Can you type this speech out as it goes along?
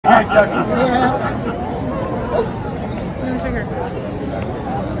You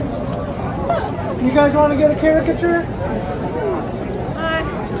guys want to get a caricature?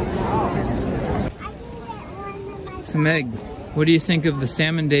 So Meg, what do you think of the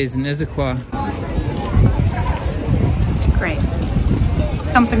Salmon Days in Issaquah? It's great.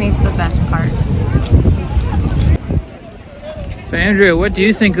 Company's the best part. So Andrea, what do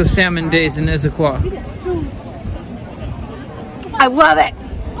you think of Salmon Days in Issaquah? I love it!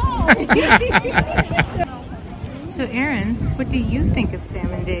 So Aaron, what do you think of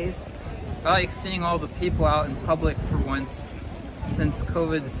Salmon Days? I like seeing all the people out in public for once. Since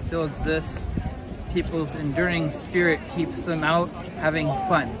COVID still exists, people's enduring spirit keeps them out having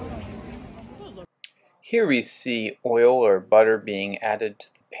fun. Here we see oil or butter being added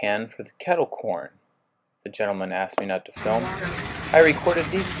to the pan for the kettle corn. The gentleman asked me not to film. I recorded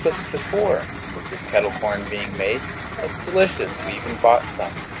these clips before. This is kettle corn being made. It's delicious. We even bought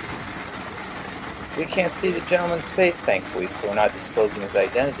some. We can't see the gentleman's face, thankfully, so we're not disclosing his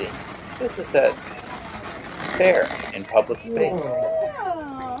identity. This is a fair in public space.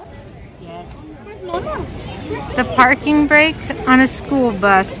 The parking brake on a school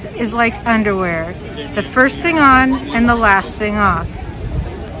bus is like underwear. The first thing on and the last thing off.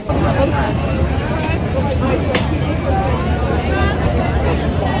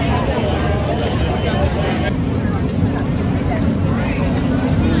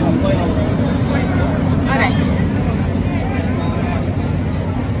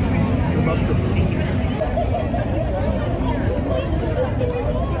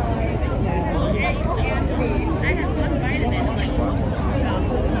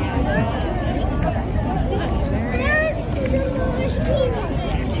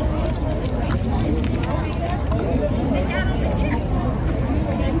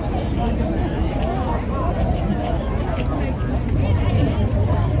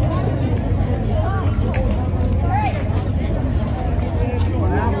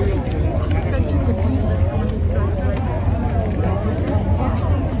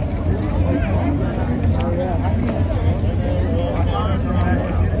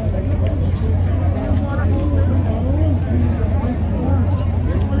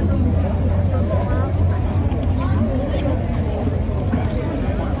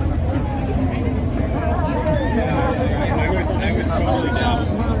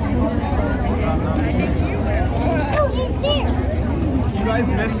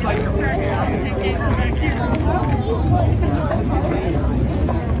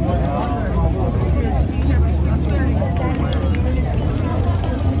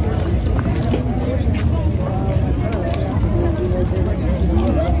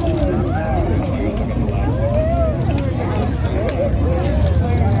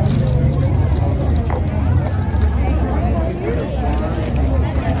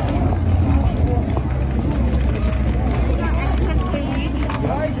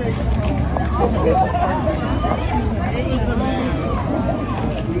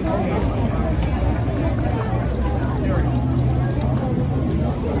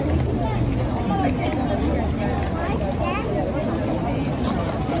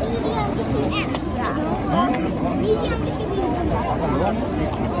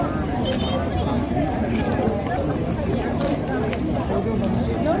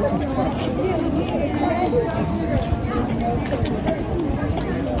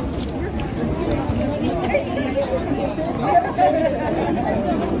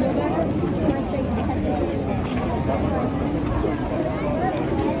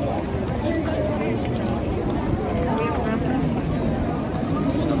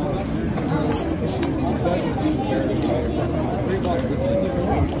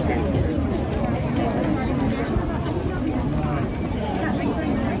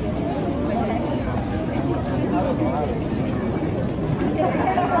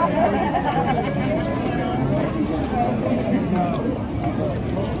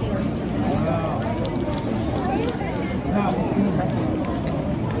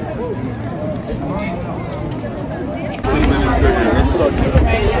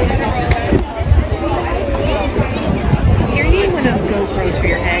 You're needing one of those GoPros for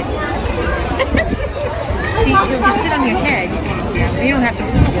your head. See, you just sit on your head. So you don't have to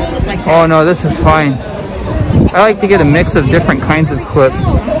hold it like that. Oh no, this is fine. I like to get a mix of different kinds of clips.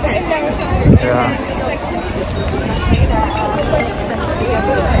 Yeah.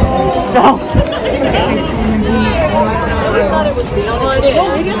 No.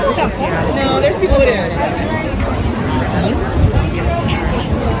 No, there's people there.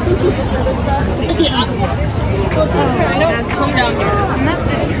 Yeah. I don't come down here. I'm not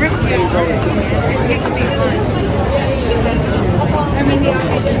the trip yet. It used to be fun. I mean,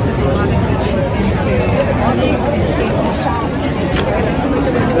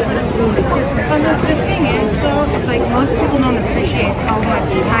 most people don't appreciate how much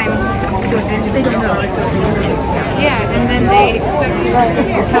time goes into it. Yeah, and then they expect you to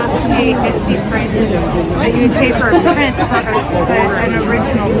pay Etsy prices that you would pay for a print of an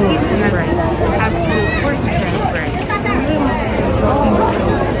original piece, and that's absolute horseshit.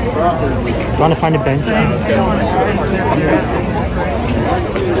 Want to find a bench?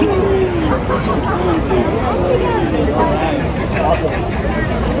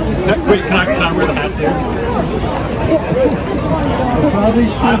 Wait, can I wear the hat too? Probably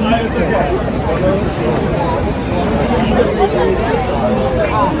should.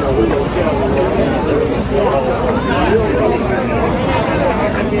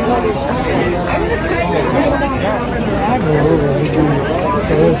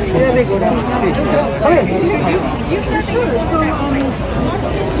 Yeah, they go down. Okay.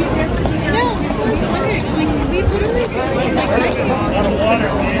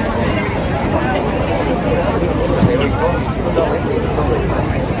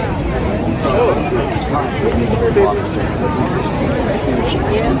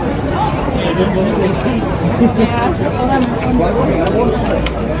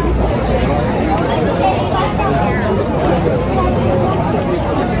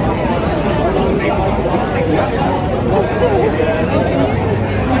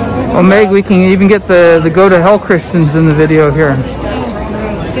 Well, Meg, we can even get the go to hell Christians in the video here.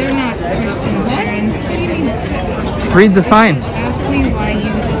 They're not Christians, friend. Read the sign. Ask me why you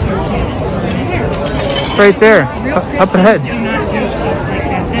deserve it. Right there, Real up ahead. Christians do not do stuff like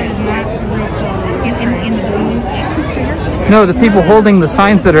that. That is not real quality. In the blue atmosphere. No, the people holding the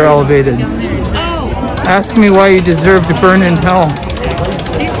signs that are elevated. Oh, Ask me why you deserve to burn in hell.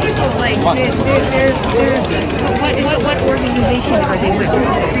 these people, like, what organization are they with?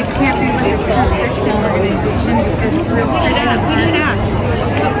 They can't be with a Christian organization because we should ask.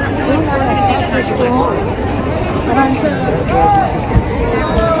 What organization are you with?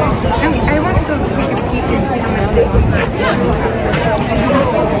 I want to go take a peek and see how much they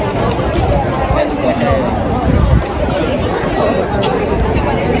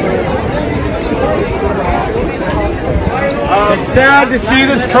It's sad to see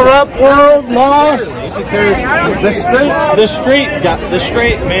this corrupt world lost. The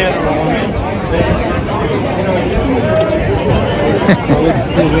straight man or woman.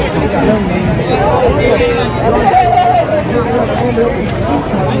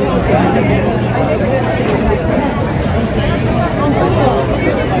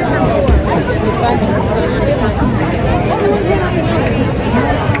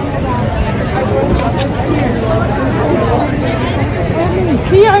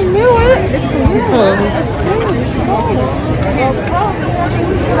 See, I knew it.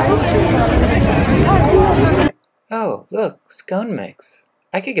 Oh, look, scone mix.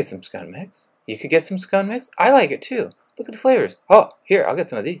 I could get some scone mix. You could get some scone mix? I like it too. Look at the flavors. Oh, here, I'll get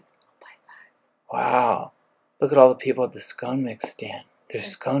some of these. Wow. Look at all the people at the scone mix stand. There's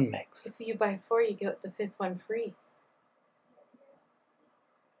scone mix. If you buy 4, you get the 5th one free.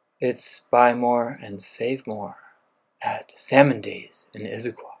 It's buy more and save more at Salmon Days in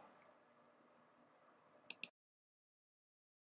Issaquah.